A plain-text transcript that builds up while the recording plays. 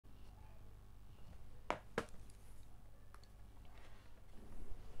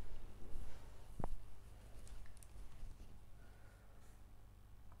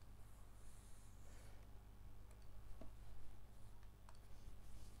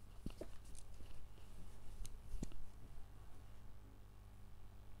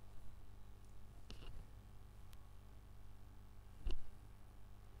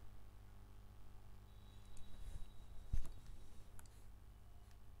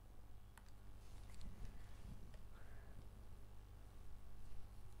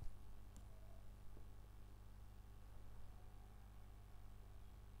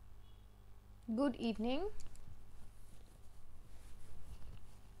Good evening.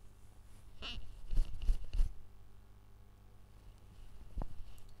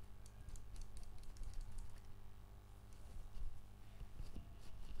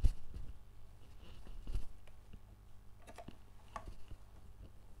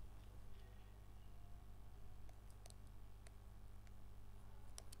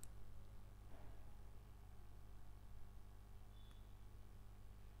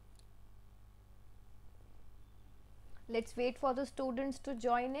 Let's wait for the students to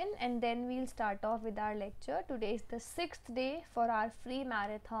join in and then we'll start off with our lecture. Today is the 6th day for our free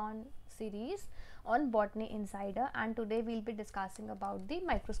marathon series on Botany Insider, and today we'll be discussing about the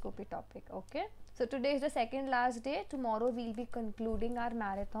microscopy topic. Okay, so today is the second last day. Tomorrow we'll be concluding our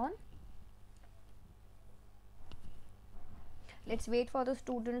marathon. Let's wait for the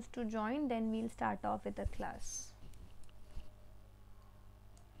students to join, then we'll start off with the class.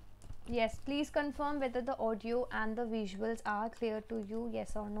 Yes, please confirm whether the audio and the visuals are clear to you,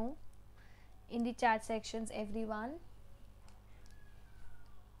 yes or no, in the chat sections, everyone.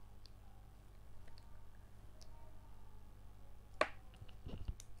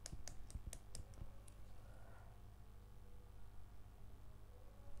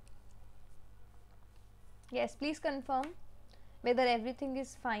 Yes, please confirm whether everything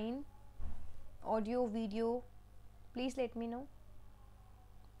is fine, audio, video, please let me know.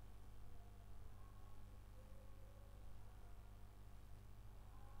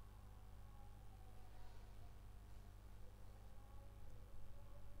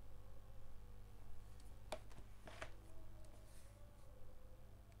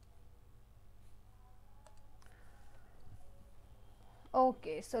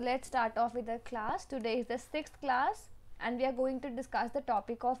 Okay, so let's start off with the class. Today is the 6th class and we are going to discuss the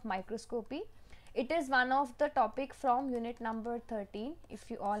topic of microscopy. It is one of the topic from unit number 13,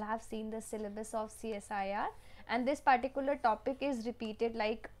 if you all have seen the syllabus of CSIR, and this particular topic is repeated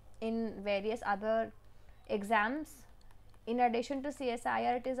like in various other exams. In addition to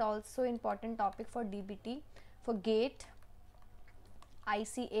CSIR, it is also important topic for DBT, for GATE,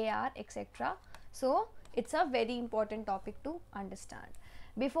 ICAR, etc. So it's a very important topic to understand.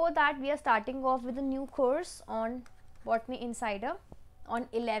 Before that, we are starting off with a new course on Botany Insider on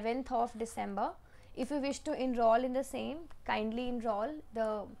 11th of December. If you wish to enroll in the same, kindly enroll.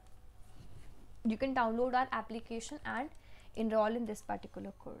 You can download our application and enroll in this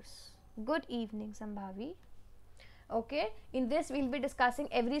particular course. Good evening, Sambhavi. Okay, in this we'll be discussing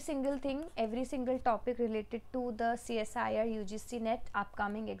every single thing, every single topic related to the CSIR UGC NET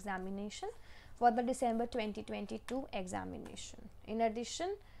upcoming examination for the December 2022 examination. In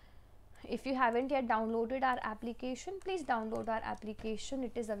addition, if you haven't yet downloaded our application, please download our application.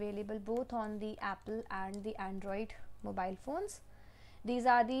 It is available both on the Apple and the Android mobile phones. These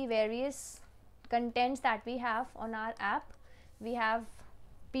are the various contents that we have on our app. We have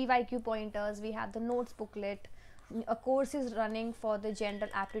PYQ pointers, we have the notes booklet, a course is running for the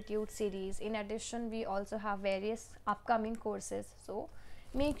general aptitude series. In addition, we also have various upcoming courses, so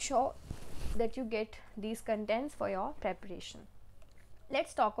make sure that you get these contents for your preparation.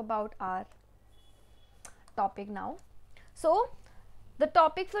 Let's talk about our topic now. So the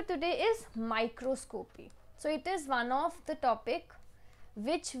topic for today is microscopy. So it is one of the topic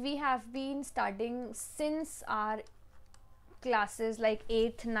which we have been studying since our classes like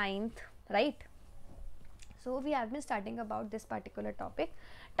 8th, 9th, right? So we have been studying about this particular topic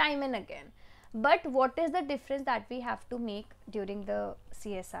time and again. But what is the difference that we have to make during the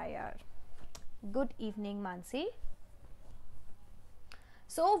CSIR? Good evening, Mansi.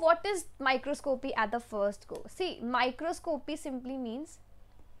 So what is microscopy at the first go? See, microscopy simply means,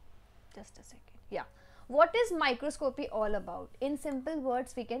 just a second, yeah. What is microscopy all about? In simple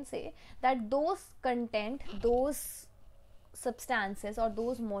words, we can say that those content, those substances or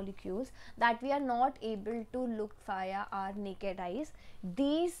those molecules that we are not able to look via our naked eyes,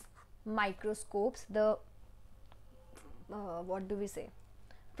 these microscopes, the what do we say,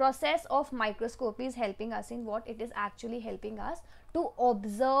 process of microscopy is helping us in what? It is actually helping us to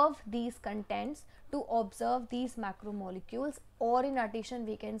observe these contents, to observe these macromolecules, or in addition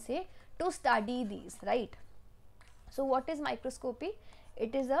we can say to study these, right? So what is microscopy?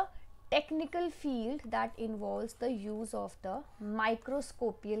 It is a technical field that involves the use of the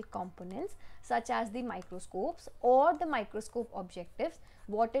microscopial components such as the microscopes or the microscope objectives,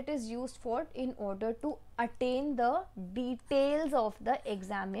 what it is used for in order to attain the details of the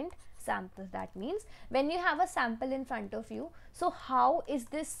examined samples. That means when you have a sample in front of you, so how is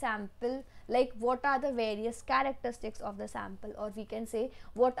this sample, like what are the various characteristics of the sample, or we can say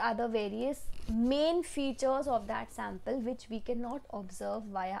what are the various main features of that sample which we cannot observe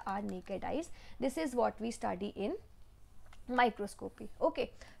via our naked eyes. This is what we study in microscopy.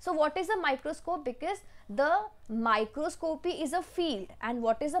 Okay, so what is a microscope? Because the microscopy is a field, and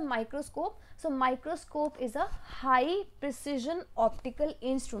what is a microscope? So microscope is a high precision optical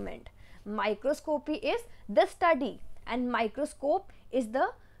instrument. Microscopy is the study, and microscope is the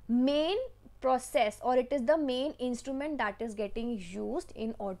main process, or it is the main instrument that is getting used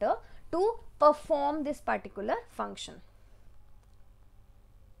in order to perform this particular function.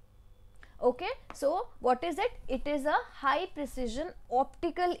 Okay, so what is it? It is a high precision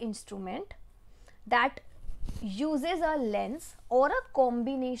optical instrument that uses a lens or a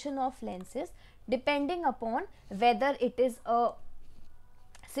combination of lenses, depending upon whether it is a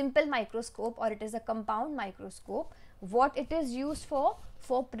simple microscope or it is a compound microscope. What it is used for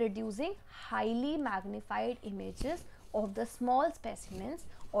producing highly magnified images of the small specimens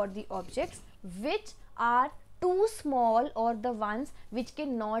or the objects which are too small, or the ones which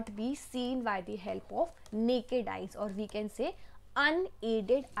cannot be seen by the help of naked eyes, or we can say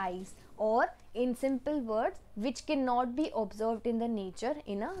unaided eyes, or in simple words, which cannot be observed in the nature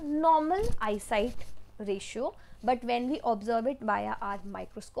in a normal eyesight ratio, but when we observe it via our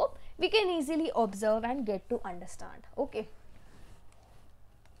microscope, we can easily observe and get to understand. Okay,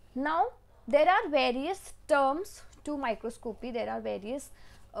 now there are various terms to microscopy. There are various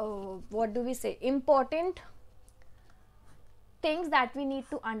important things that we need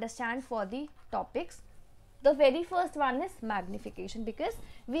to understand for the topics. The very first one is magnification, because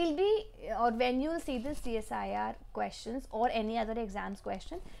we'll be, or when you will see the CSIR questions or any other exams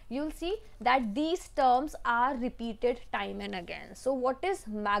question, you'll see that these terms are repeated time and again. So what is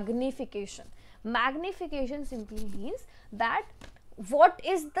magnification? Magnification simply means that what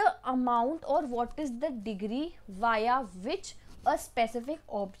is the amount or what is the degree via which a specific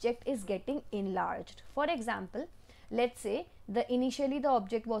object is getting enlarged. For example, let's say initially the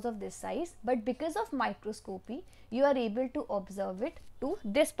object was of this size, but because of microscopy you are able to observe it to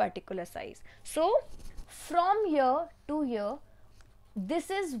this particular size. So from here to here, this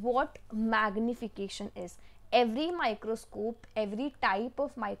is what magnification is. Every microscope, every type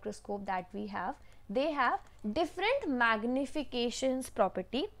of microscope that we have, they have different magnifications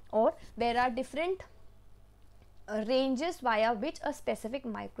property, or there are different ranges via which a specific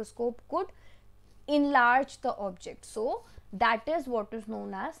microscope could enlarge the object. So that is what is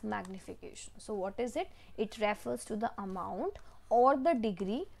known as magnification. So what is it? It refers to the amount or the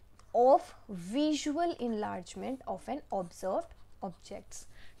degree of visual enlargement of an observed objects.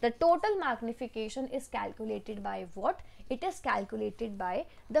 The total magnification is calculated by what? It is calculated by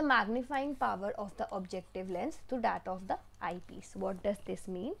the magnifying power of the objective lens to that of the eyepiece. What does this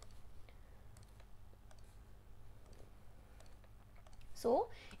mean? So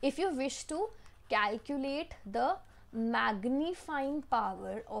if you wish to calculate the magnifying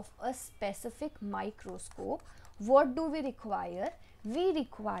power of a specific microscope, what do we require? We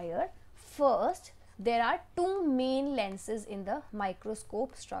require, first, there are two main lenses in the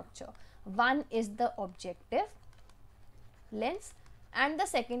microscope structure. One is the objective lens and the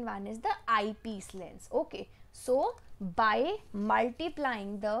second one is the eyepiece lens. Okay, so by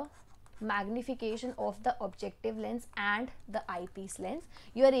multiplying the magnification of the objective lens and the eyepiece lens,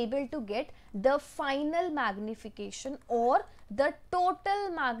 you are able to get the final magnification or the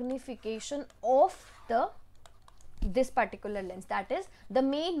total magnification of this particular lens. That is the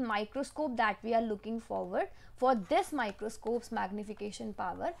main microscope that we are looking forward. For this microscope's magnification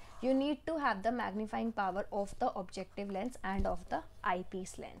power, you need to have the magnifying power of the objective lens and of the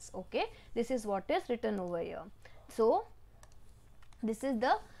eyepiece lens. Okay, this is what is written over here. So this is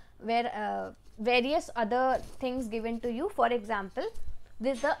the various other things given to you. For example,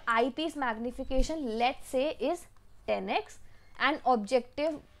 this the eyepiece magnification, let's say, is 10x and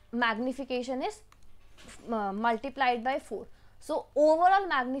objective magnification is multiplied by 4. So overall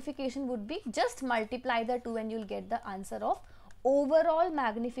magnification would be, just multiply the two and you will get the answer of overall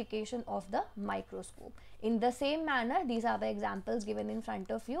magnification of the microscope. In the same manner, these are the examples given in front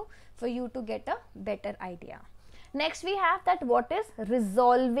of you for you to get a better idea. Next we have that what is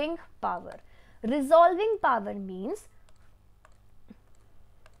resolving power. Resolving power means,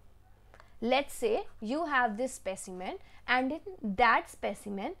 let's say you have this specimen and in that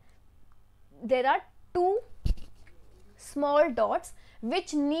specimen there are two small dots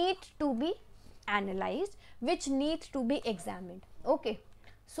which need to be analyzed, which need to be examined. Okay,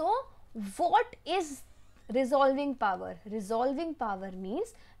 so what is resolving power. Resolving power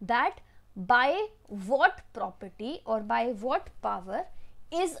means that by what property or by what power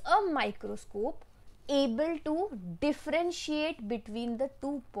is a microscope able to differentiate between the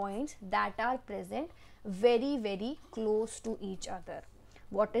 2 points that are present very close to each other.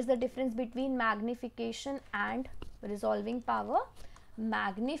 What is the difference between magnification and resolving power?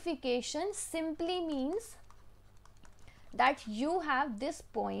 Magnification simply means that you have this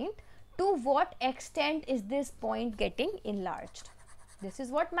point, to what extent is this point getting enlarged. This is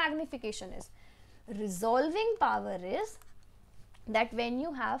what magnification is. Resolving power is that when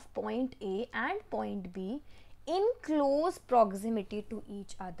you have point A and point B in close proximity to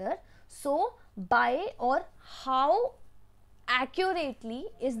each other, so by or how accurately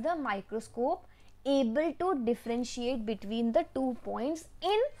is the microscope able to differentiate between the 2 points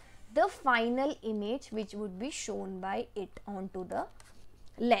in the final image which would be shown by it onto the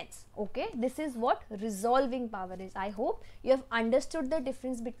lens. Okay, this is what resolving power is. I hope you have understood the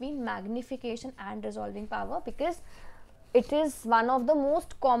difference between magnification and resolving power, because it is one of the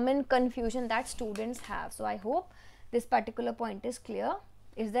most common confusion that students have. So I hope this particular point is clear.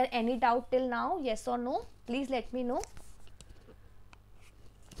 Is there any doubt till now? Yes or no? Please let me know.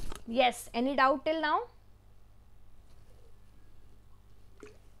 Yes, any doubt till now?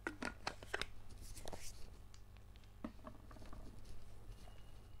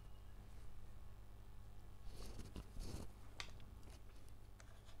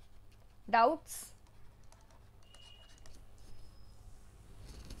 Doubts?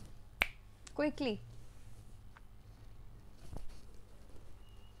 Quickly.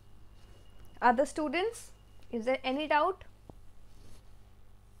 Other students, is there any doubt?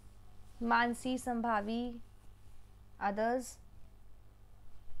 Mansi, Sambhavi, others?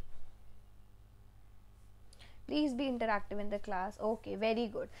 Please be interactive in the class. Okay, very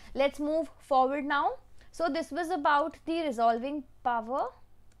good. Let's move forward now. So this was about the resolving power.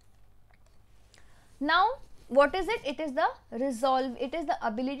 Now what is it? It is the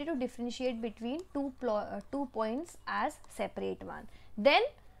ability to differentiate between two points as separate one. Then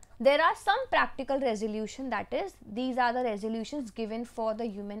there are some practical resolution, that is, these are the resolutions given for the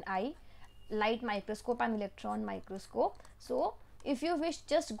human eye, light microscope and electron microscope. So if you wish,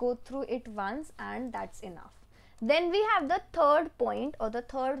 just go through it once and that's enough. Then we have the third point or the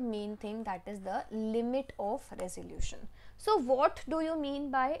third main thing, that is the limit of resolution. So what do you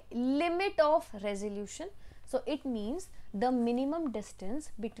mean by limit of resolution? So it means the minimum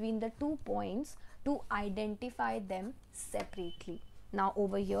distance between the 2 points to identify them separately. Now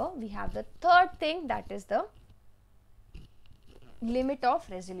over here we have the third thing, that is the limit of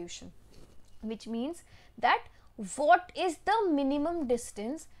resolution, which means that what is the minimum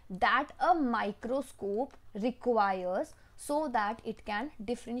distance that a microscope requires so that it can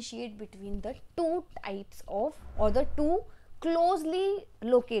differentiate between the two types of, or the two closely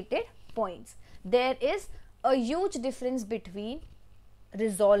located points. There is a huge difference between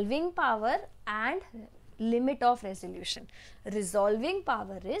resolving power and limit of resolution. Resolving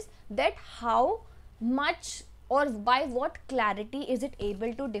power is that how much or by what clarity is it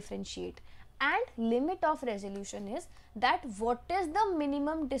able to differentiate, and limit of resolution is that what is the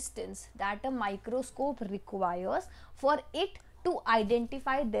minimum distance that a microscope requires for it to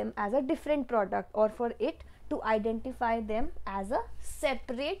identify them as a different product, or for it to identify them as a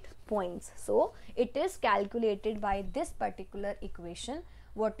separate points. So it is calculated by this particular equation.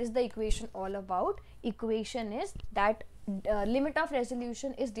 What is the equation all about? Equation is that limit of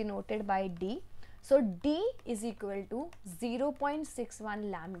resolution is denoted by D. So D is equal to 0.61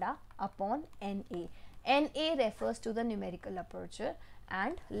 lambda upon NA. NA refers to the numerical aperture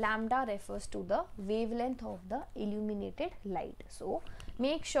and lambda refers to the wavelength of the illuminated light. So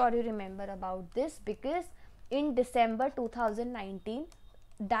make sure you remember about this, because in December 2019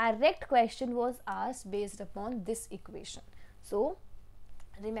 direct question was asked based upon this equation. So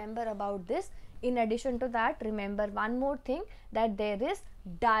remember about this. In addition to that, remember one more thing, that there is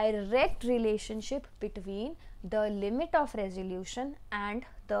direct relationship between the limit of resolution and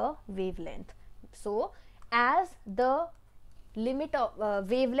the wavelength. So as the limit of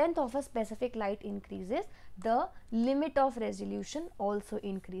wavelength of a specific light increases, the limit of resolution also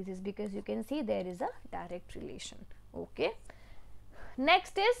increases, because you can see there is a direct relation. Okay.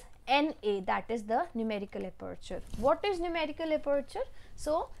 Next is NA, that is the numerical aperture. What is numerical aperture?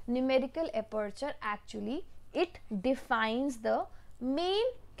 So numerical aperture, actually it defines the main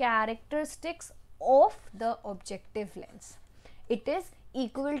characteristics of the objective lens. It is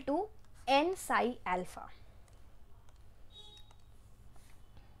equal to n psi alpha.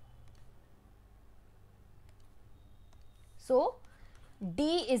 So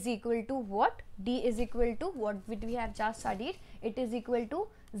D is equal to what? D is equal to what we have just studied. It is equal to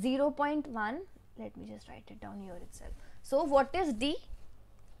 0.1. Let me just write it down here itself. So what is D?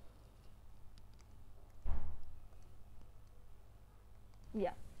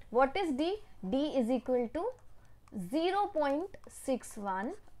 Yeah. What is D? D is equal to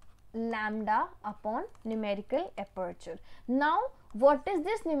 0.61 lambda upon numerical aperture. Now, what is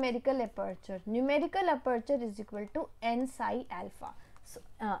this numerical aperture? Numerical aperture is equal to n psi alpha. So,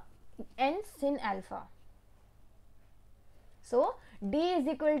 n sin alpha. So, D is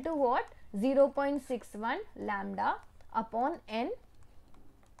equal to what? 0.61 lambda upon n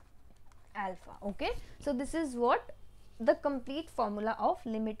alpha. Okay. So, this is what the complete formula of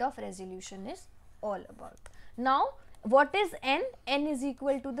limit of resolution is all about. Now, what is n? N is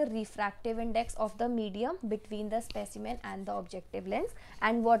equal to the refractive index of the medium between the specimen and the objective lens.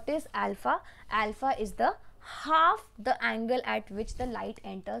 And what is alpha? Alpha is the half the angle at which the light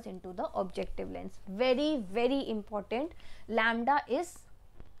enters into the objective lens. Very, very important. Lambda is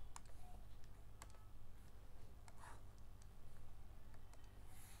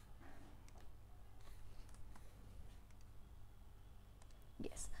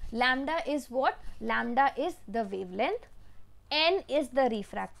lambda is what? Lambda is the wavelength, n is the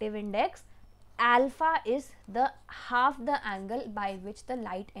refractive index, alpha is the half the angle by which the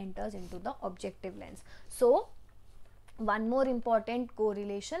light enters into the objective lens. So, one more important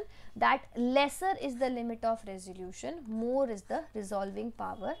correlation, that lesser is the limit of resolution, more is the resolving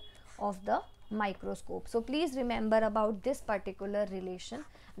power of the microscope. So, please remember about this particular relation,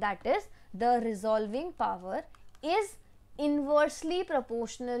 that is the resolving power is inversely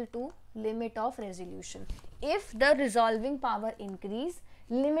proportional to limit of resolution. If the resolving power increase,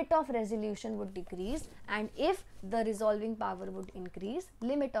 limit of resolution would decrease, and if the resolving power would increase,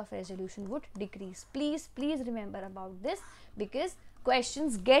 limit of resolution would decrease. Please remember about this, because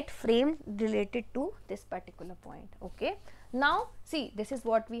questions get framed related to this particular point. Okay. Now, see, this is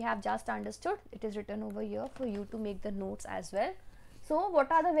what we have just understood. It is written over here for you to make the notes as well. So,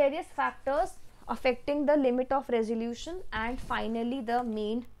 what are the various factors affecting the limit of resolution and finally the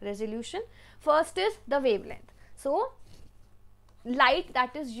mean resolution? First is the wavelength. So, light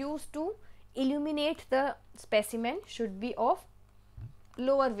that is used to illuminate the specimen should be of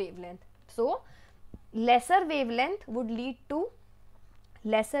lower wavelength. So, lesser wavelength would lead to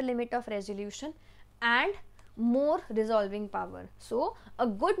lesser limit of resolution and more resolving power. So, a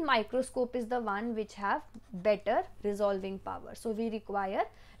good microscope is the one which have better resolving power. So, we require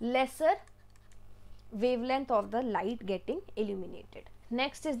lesser wavelength of the light getting illuminated.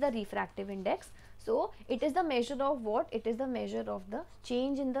 Next is the refractive index. So, it is the measure of what? It is the measure of the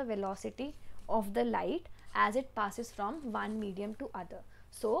change in the velocity of the light as it passes from one medium to other.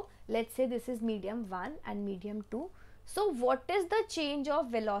 So, let us say this is medium 1 and medium 2. So, what is the change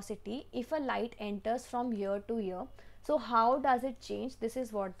of velocity if a light enters from here to here? So, how does it change? This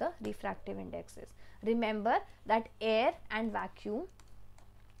is what the refractive index is. Remember that air and vacuum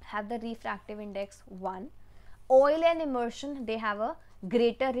have the refractive index 1. Oil and immersion, they have a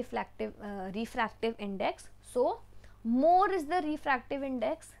greater refractive index. So, more is the refractive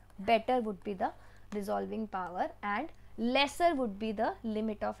index, better would be the resolving power, and lesser would be the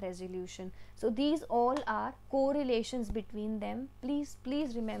limit of resolution. So, these all are correlations between them. Please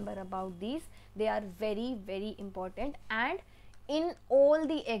remember about these. They are very, very important, and in all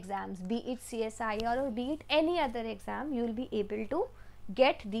the exams, be it CSIR or be it any other exam, you will be able to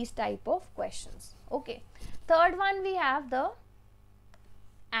get these type of questions. Okay. Third one, we have the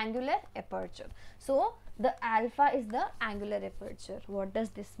angular aperture. So, the alpha is the angular aperture. What does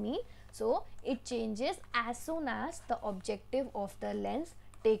this mean? So, it changes as soon as the objective of the lens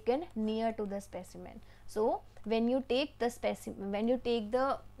taken near to the specimen. So, when you take the specimen, when you take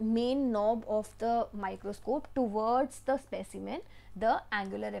the main knob of the microscope towards the specimen, the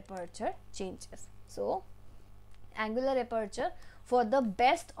angular aperture changes. So, angular aperture for the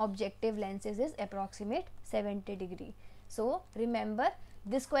best objective lenses is approximate 70 degree. So, remember,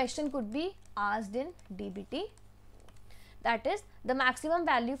 this question could be asked in DBT. That is, the maximum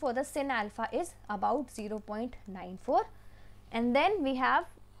value for the sin alpha is about 0.94, and then we have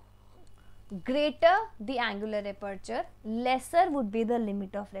greater the angular aperture, lesser would be the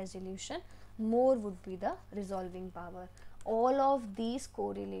limit of resolution, more would be the resolving power. All of these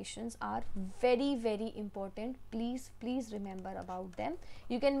correlations are very, very important. Please remember about them.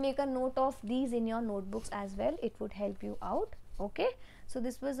 You can make a note of these in your notebooks as well. It would help you out. Okay. So,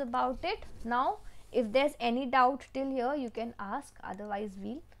 this was about it. Now, if there's any doubt till here, you can ask. Otherwise,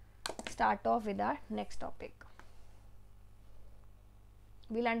 we'll start off with our next topic.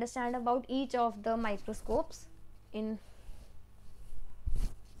 We'll understand about each of the microscopes in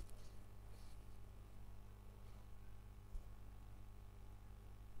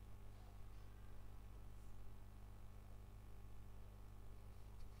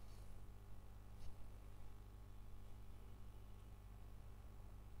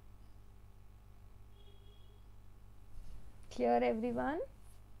Clear, everyone?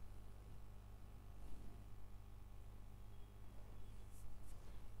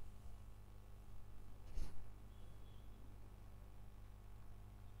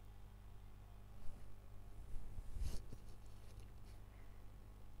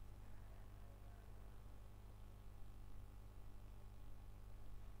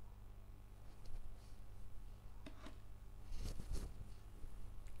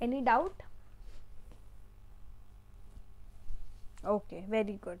 Any doubt? Okay,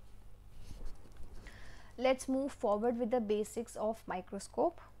 very good. Let's move forward with the basics of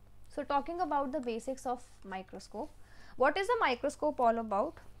microscope. So talking about the basics of microscope, what is a microscope all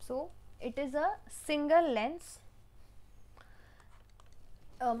about? So it is a single lens.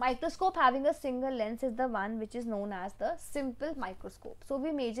 A microscope having a single lens is the one which is known as the simple microscope. So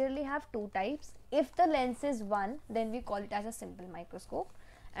we majorly have two types. If the lens is one, then we call it as a simple microscope,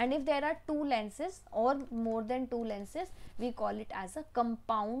 and if there are two lenses or more than two lenses, we call it as a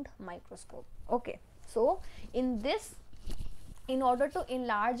compound microscope. Okay, so in this, in order to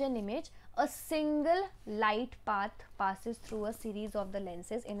enlarge an image, a single light path passes through a series of the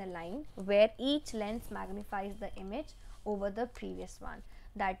lenses in a line where each lens magnifies the image over the previous one.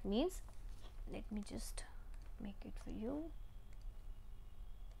 That means, let me just make it for you.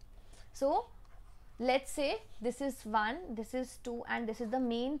 So let's say this is 1, this is 2, and this is the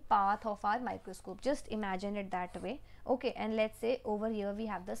main path of our microscope. Just imagine it that way. Okay, and let's say over here we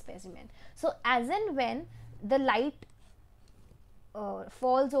have the specimen. So as and when the light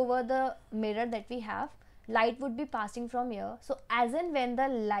falls over the mirror that we have, light would be passing from here. So as and when the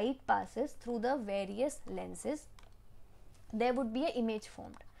light passes through the various lenses, there would be an image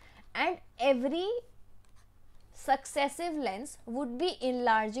formed, and every successive lens would be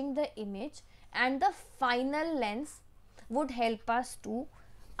enlarging the image, and the final lens would help us to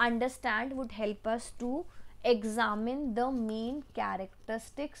understand, would help us to examine the main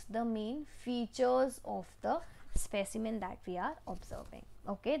characteristics, the main features of the specimen that we are observing.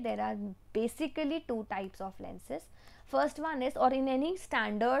 Okay, there are basically two types of lenses. First one is, or in any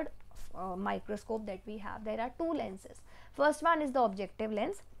standard microscope that we have, there are two lenses. First one is the objective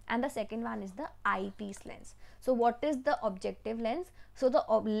lens, and the second one is the eyepiece lens. So what is the objective lens? So the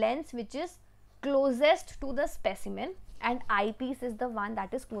lens which is closest to the specimen, and eyepiece is the one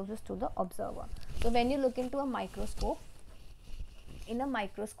that is closest to the observer. So when you look into a microscope, in a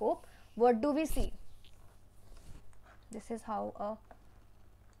microscope, what do we see? This is how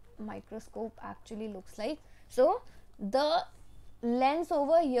a microscope actually looks like. So the lens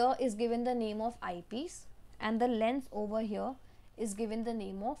over here is given the name of eyepiece, and the lens over here is given the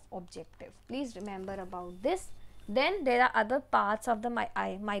name of objective. Please remember about this. Then there are other parts of the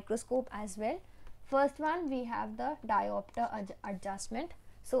microscope as well. First one, we have the diopter adjustment.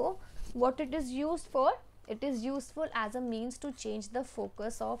 So what it is used for? It is useful as a means to change the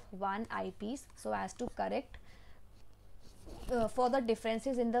focus of one eyepiece so as to correct for the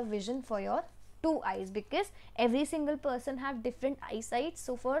differences in the vision for your two eyes, because every single person have different eyesight.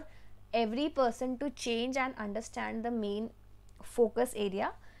 So for every person to change and understand the main focus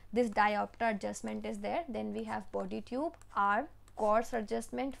area, this diopter adjustment is there. Then we have body tube, arm, coarse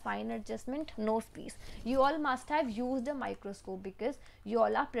adjustment, fine adjustment, nose piece. You all must have used a microscope because you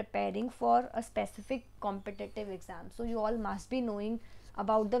all are preparing for a specific competitive exam. So you all must be knowing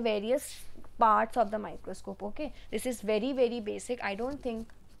about the various parts of the microscope. Okay, this is very, very basic. I don't think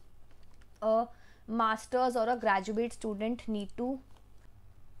a master's or a graduate student need to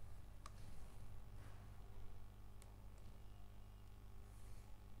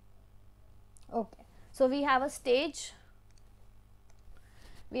okay. So we have a stage,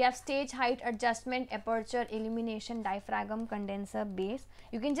 we have stage, height adjustment, aperture, illumination, diaphragm, condenser, base.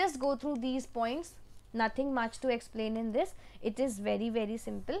 You can just go through these points, nothing much to explain in this. It is very, very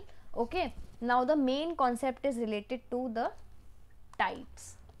simple. Okay, now the main concept is related to the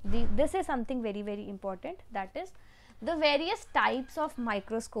types. This is something very, very important, that is the various types of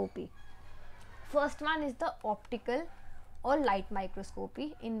microscopy. First one is the optical or light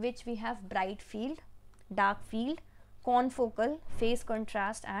microscopy, in which we have bright field, dark field, confocal, phase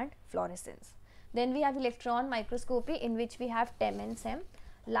contrast, and fluorescence. Then we have electron microscopy, in which we have TEM and SEM.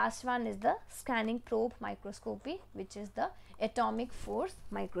 Last one is the scanning probe microscopy, which is the atomic force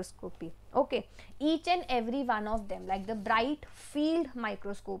microscopy. Okay, each and every one of them, like the bright field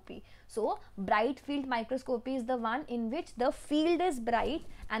microscopy. So bright field microscopy is the one in which the field is bright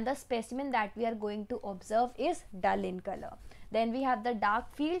and the specimen that we are going to observe is dull in color. Then we have the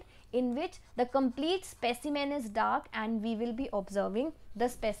dark field, in which the complete specimen is dark and we will be observing the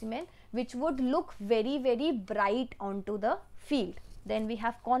specimen which would look very, very bright onto the field. Then we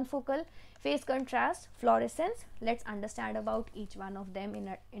have confocal, phase contrast, fluorescence. Let's understand about each one of them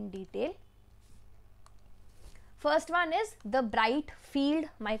in detail. First one is the bright field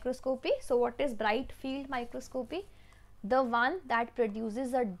microscopy. So what is bright field microscopy? The one that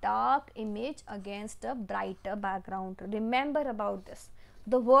produces a dark image against a brighter background. Remember about this.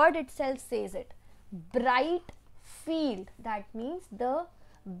 The word itself says it. Bright field. That means the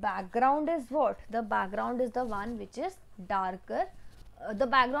background is what? The background is the one which is darker. The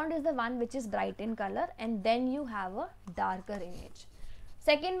background is the one which is bright in color, and then you have a darker image.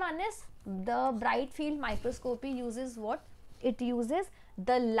 Second one is the bright field microscopy uses what? It uses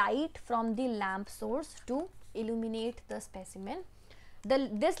the light from the lamp source to illuminate the specimen.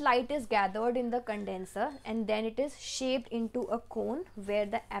 This light is gathered in the condenser and then it is shaped into a cone where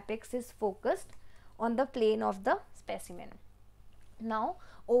the apex is focused on the plane of the specimen. Now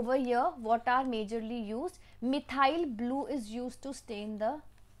over here, what are majorly used? Methyl blue is used to stain the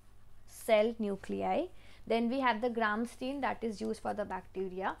cell nuclei. Then we have the gram stain that is used for the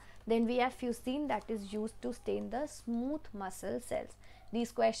bacteria. Then we have fuchsin that is used to stain the smooth muscle cells.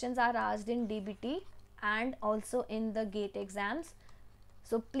 These questions are asked in DBT and also in the GATE exams.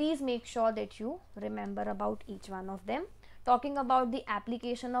 So please make sure that you remember about each one of them. Talking about the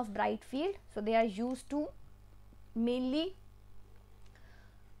application of bright field, so they are used to mainly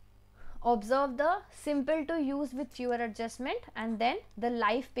observe the simple to use with fewer adjustment, and then the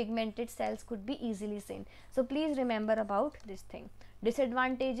live pigmented cells could be easily seen. So please remember about this thing.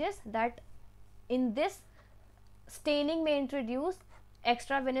 Disadvantages that in this staining may introduce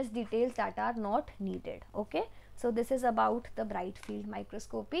extravenous details that are not needed. Okay, so this is about the bright field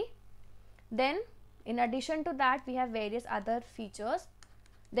microscopy. Then in addition to that, we have various other features.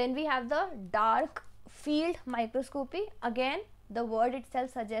 Then we have the dark field microscopy. Again, the word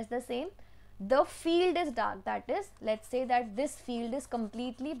itself suggests the same. The field is dark, that is, let's say that this field is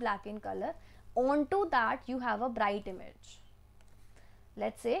completely black in color. Onto that you have a bright image.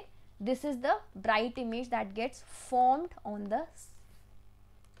 Let's say this is the bright image that gets formed on the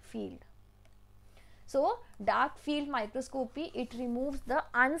field. So dark field microscopy, it removes the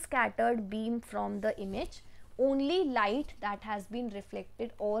unscattered beam from the image. Only light that has been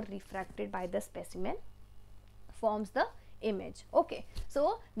reflected or refracted by the specimen forms the image. Okay,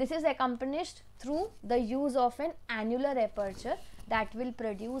 so this is accomplished through the use of an annular aperture that will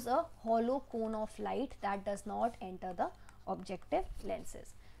produce a hollow cone of light that does not enter the objective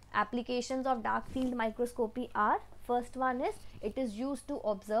lenses. Applications of dark field microscopy are, first one is it is used to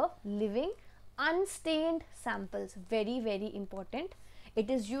observe living unstained samples, very important. It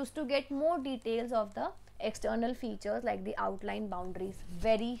is used to get more details of the external features like the outline boundaries,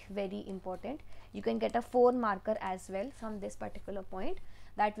 very important. You can get a 4 marker as well from this particular point,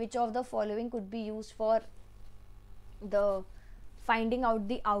 that which of the following could be used for the finding out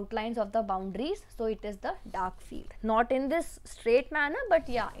the outlines of the boundaries. So it is the dark field, not in this straight manner, but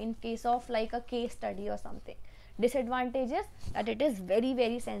yeah, in case of like a case study or something. Disadvantages that it is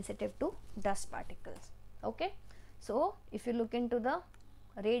very sensitive to dust particles. Okay, so if you look into the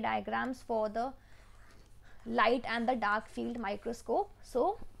ray diagrams for the light and the dark field microscope,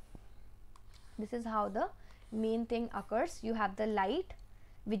 so this is how the main thing occurs. You have the light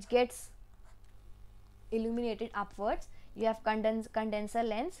which gets illuminated upwards, you have condenser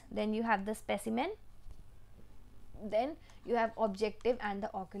lens, then you have the specimen, then you have objective and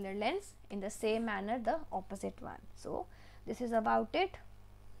the ocular lens, in the same manner the opposite one. So this is about it.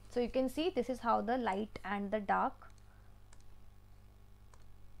 So you can see this is how the light and the dark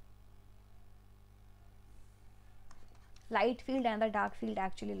light field and the dark field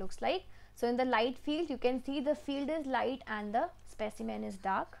actually looks like. So in the light field you can see the field is light and the specimen is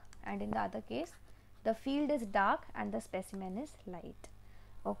dark, and in the other case the field is dark and the specimen is light.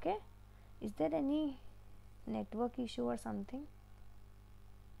 Okay, is there any network issue or something?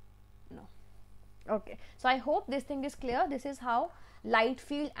 No. Okay, so I hope this thing is clear. This is how light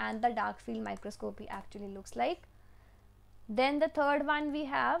field and the dark field microscopy actually looks like. Then the third one we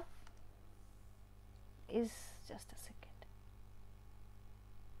have is, just a second.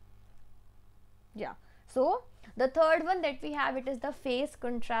 Yeah, so the third one that we have, it is the phase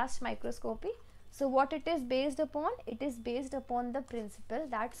contrast microscopy. So what it is based upon? It is based upon the principle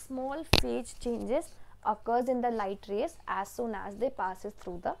that small phase changes occurs in the light rays as soon as they passes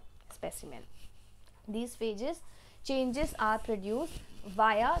through the specimen. These phase changes are produced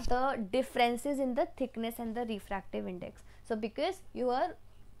via the differences in the thickness and the refractive index. So because you are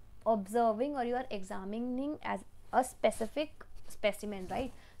observing or you are examining as a specific specimen,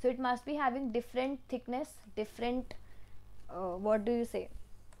 right? So it must be having different thickness, different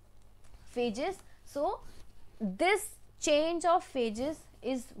phases. So this change of phases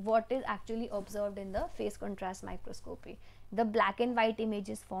is what is actually observed in the phase contrast microscopy. The black and white image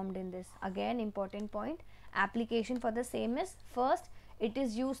is formed in this. Again, important point. Application for the same is, first, it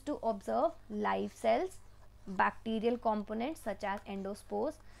is used to observe live cells, bacterial components such as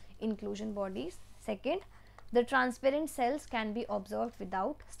endospores, inclusion bodies. Second, the transparent cells can be observed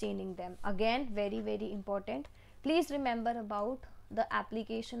without staining them. Again, very, very important. Please remember about the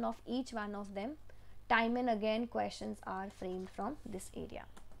application of each one of them. Time and again questions are framed from this area.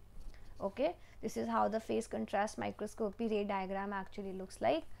 Okay, this is how the phase contrast microscopy ray diagram actually looks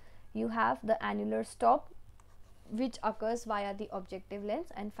like. You have the annular stop which occurs via the objective lens,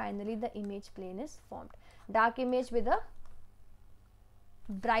 and finally the image plane is formed. Dark image with a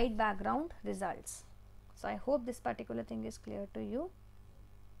bright background results. So I hope this particular thing is clear to you.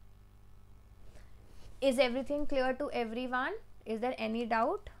 Is everything clear to everyone? Is there any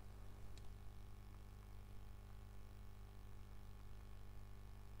doubt?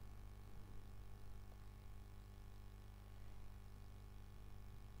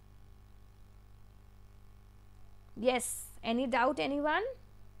 Yes, any doubt, anyone?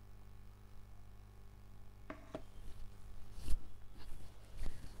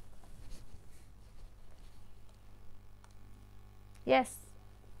 Yes.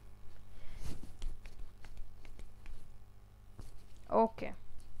 Okay.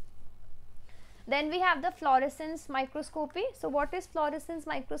 Then we have the fluorescence microscopy. So what is fluorescence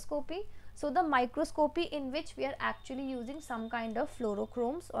microscopy? So the microscopy in which we are actually using some kind of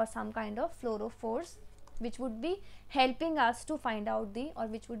fluorochromes or some kind of fluorophores, which would be helping us to find out the, or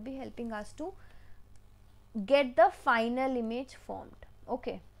which would be helping us to get the final image formed.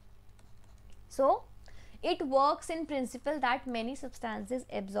 Okay. So it works in principle that many substances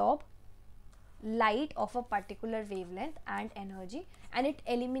absorb light of a particular wavelength and energy, and it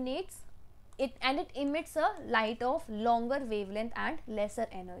eliminates it, and it emits a light of longer wavelength and lesser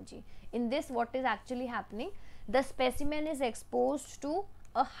energy. In this, what is actually happening? The specimen is exposed to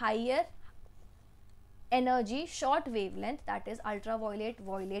a higher energy short wavelength, that is ultraviolet,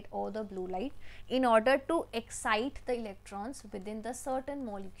 violet or the blue light, in order to excite the electrons within the certain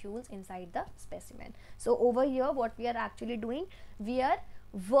molecules inside the specimen. So over here what we are actually doing, we are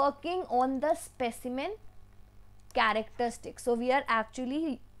working on the specimen characteristics. So we are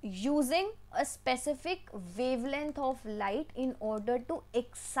actually using a specific wavelength of light in order to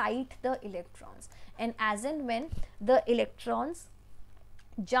excite the electrons, and as and when the electrons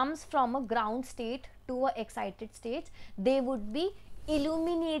jumps from a ground state to a excited state, they would be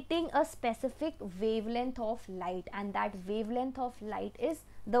illuminating a specific wavelength of light, and that wavelength of light is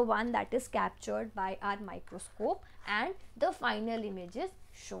the one that is captured by our microscope and the final image is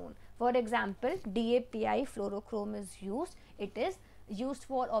shown. For example, DAPI fluorochrome is used. It is used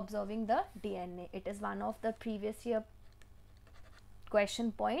for observing the DNA. It is one of the previous year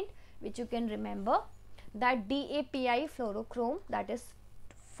question point which you can remember, that DAPI fluorochrome, that is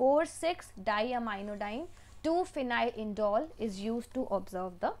 4,6-diaminodine 2-phenylindole, is used to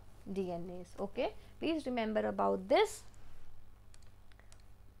observe the DNAs. Okay, please remember about this.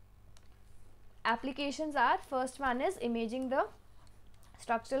 Applications are, first one is imaging the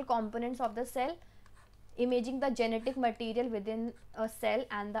structural components of the cell, imaging the genetic material within a cell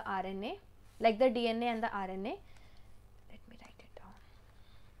and the RNA, like the DNA and the RNA. Let me write it down.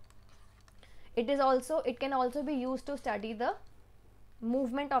 It can also be used to study the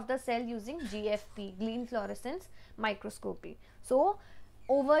movement of the cell using GFP, green fluorescence microscopy. So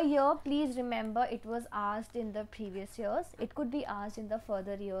over here, please remember, it was asked in the previous years, it could be asked in the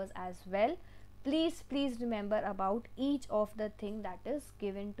further years as well. Please remember about each of the thing that is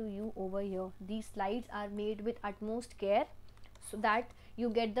given to you over here. These slides are made with utmost care so that you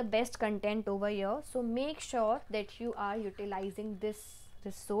get the best content over here. So make sure that you are utilizing this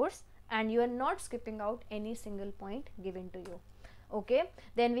resource and you are not skipping out any single point given to you. Okay,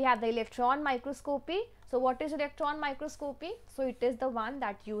 then we have the electron microscopy. So what is electron microscopy? So it is the one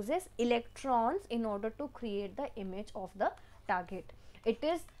that uses electrons in order to create the image of the target. It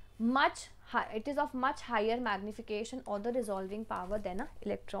is of much higher magnification or the resolving power than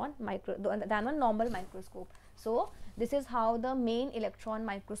a normal microscope. So this is how the main electron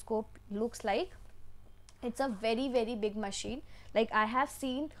microscope looks like. It's a very big machine. Like I have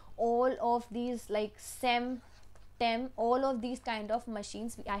seen all of these, like SEM, TEM, all of these kind of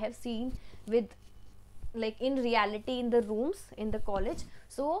machines I have seen with, like in reality, in the rooms in the college.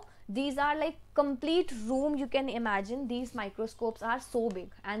 So these are like complete room, you can imagine. These microscopes are so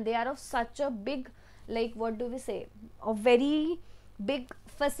big and they are of such a big, like what do we say, a very big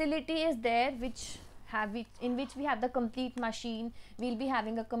facility is there which in which we have the complete machine. We'll be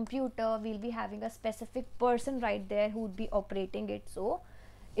having a computer, we'll be having a specific person right there who would be operating it. So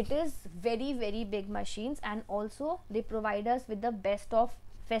it is very big machines, and also they provide us with the best of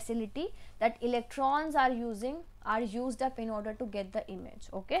facility that electrons are used up in order to get the image.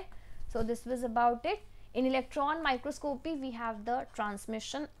 Okay, so this was about it. In electron microscopy, we have the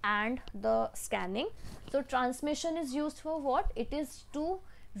transmission and the scanning. So transmission is used for what? It is to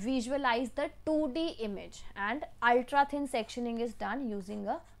visualize the 2D image, and ultra thin sectioning is done using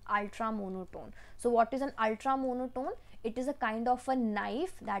a ultra monotone. So what is an ultra monotone? It is a kind of a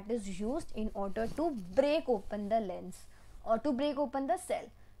knife that is used in order to break open the lens or to break open the cell,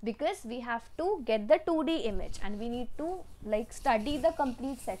 because we have to get the 2D image and we need to like study the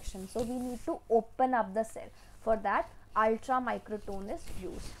complete section. So we need to open up the cell. For that, ultra microtone is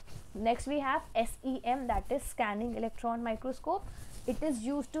used. Next we have SEM, that is scanning electron microscope. It is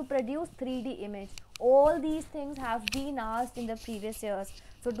used to produce 3D image. All these things have been asked in the previous years.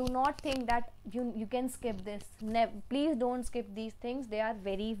 So do not think that you can skip this. Please don't skip these things. They are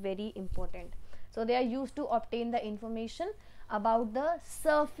very important. So they are used to obtain the information about the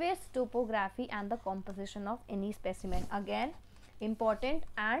surface topography and the composition of any specimen. Again, important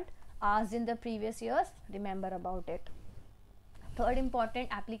and asked in the previous years. Remember about it. Third important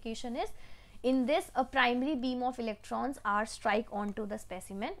application is, in this a primary beam of electrons are strike onto the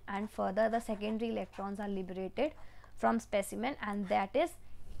specimen, and further the secondary electrons are liberated from specimen, and that is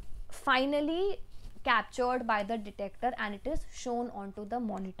finally captured by the detector and it is shown onto the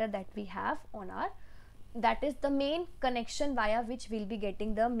monitor that we have on our, that is the main connection via which we'll be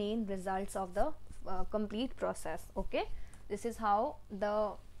getting the main results of the complete process. Okay, this is how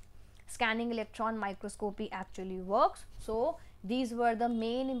the scanning electron microscopy actually works. So these were the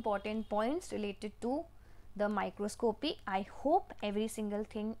main important points related to the microscopy. I hope every single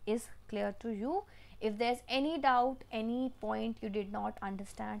thing is clear to you. If there's any doubt, any point you did not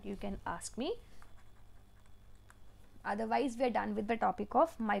understand, you can ask me. Otherwise, we are done with the topic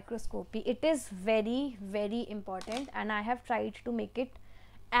of microscopy. It is very important, and I have tried to make it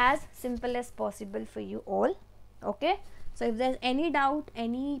as simple as possible for you all. Okay, so if there's any doubt,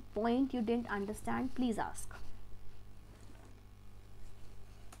 any point you didn't understand, please ask.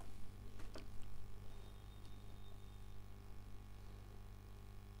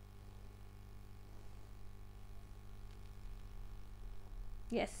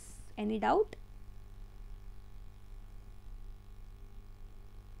 Yes, any doubt?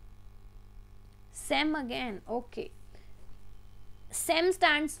 SEM again. Okay, SEM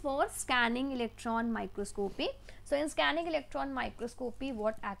stands for scanning electron microscopy. So in scanning electron microscopy,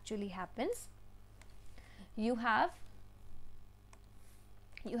 what actually happens? You have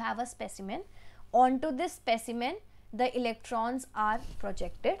a specimen. Onto this specimen, the electrons are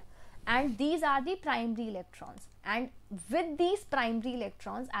projected, and these are the primary electrons, and with these primary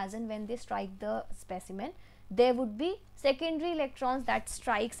electrons, as and when they strike the specimen, there would be secondary electrons that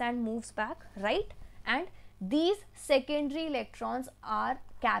strikes and moves back, right? And these secondary electrons are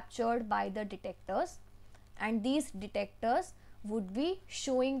captured by the detectors, and these detectors would be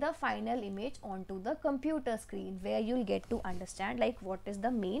showing the final image onto the computer screen, where you'll get to understand like what is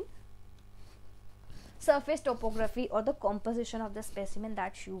the main surface topography or the composition of the specimen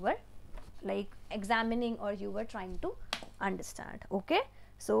that you were like examining or you were trying to understand. Okay,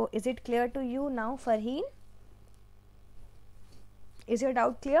 so is it clear to you now, Farheen? Is your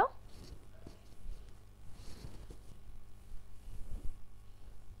doubt clear?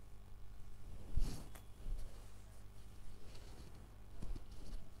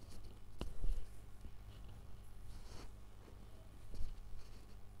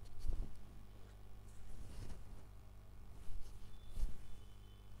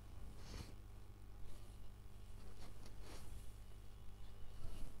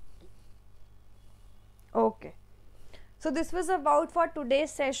 Okay, so this was about for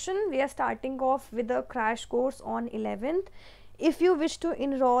today's session. We are starting off with a crash course on 11th. If you wish to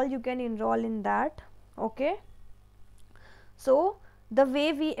enroll, you can enroll in that. Okay, so the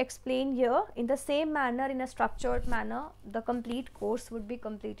way we explain here, in the same manner, in a structured manner, the complete course would be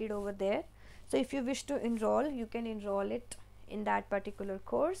completed over there. So if you wish to enroll, you can enroll it in that particular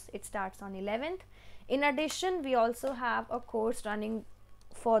course. It starts on 11th. In addition, we also have a course running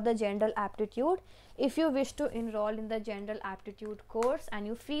for the general aptitude. If you wish to enroll in the general aptitude course and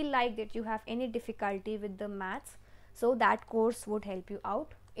you feel like that you have any difficulty with the maths, so that course would help you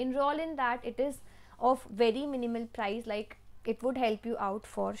out. Enroll in that. It is of very minimal price, like it would help you out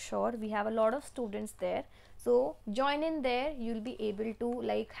for sure. We have a lot of students there, so join in there. You'll be able to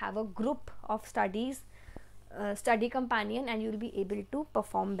like have a group of studies, study companion, and you'll be able to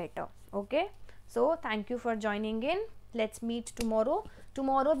perform better. Okay, So thank you for joining in. Let's meet tomorrow.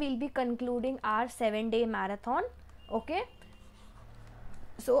 Tomorrow we'll be concluding our 7-day marathon. Okay.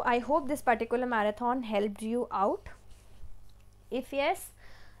 So I hope this particular marathon helped you out. If yes,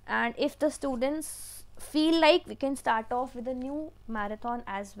 and if the students feel like, we can start off with a new marathon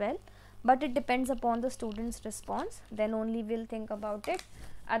as well, but it depends upon the students' response, then only we'll think about it.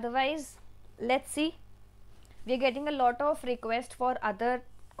 Otherwise, let's see. We are getting a lot of requests for other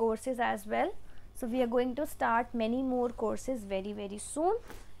courses as well, so we are going to start many more courses very soon.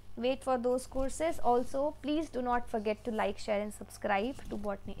 Wait for those courses. Also, please do not forget to like, share and subscribe to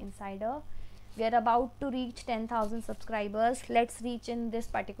Botany Insider. We are about to reach 10,000 subscribers. Let's reach in this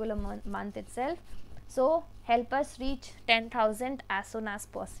particular month itself. So help us reach 10,000 as soon as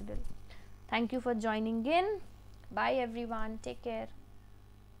possible. Thank you for joining in. Bye everyone. Take care.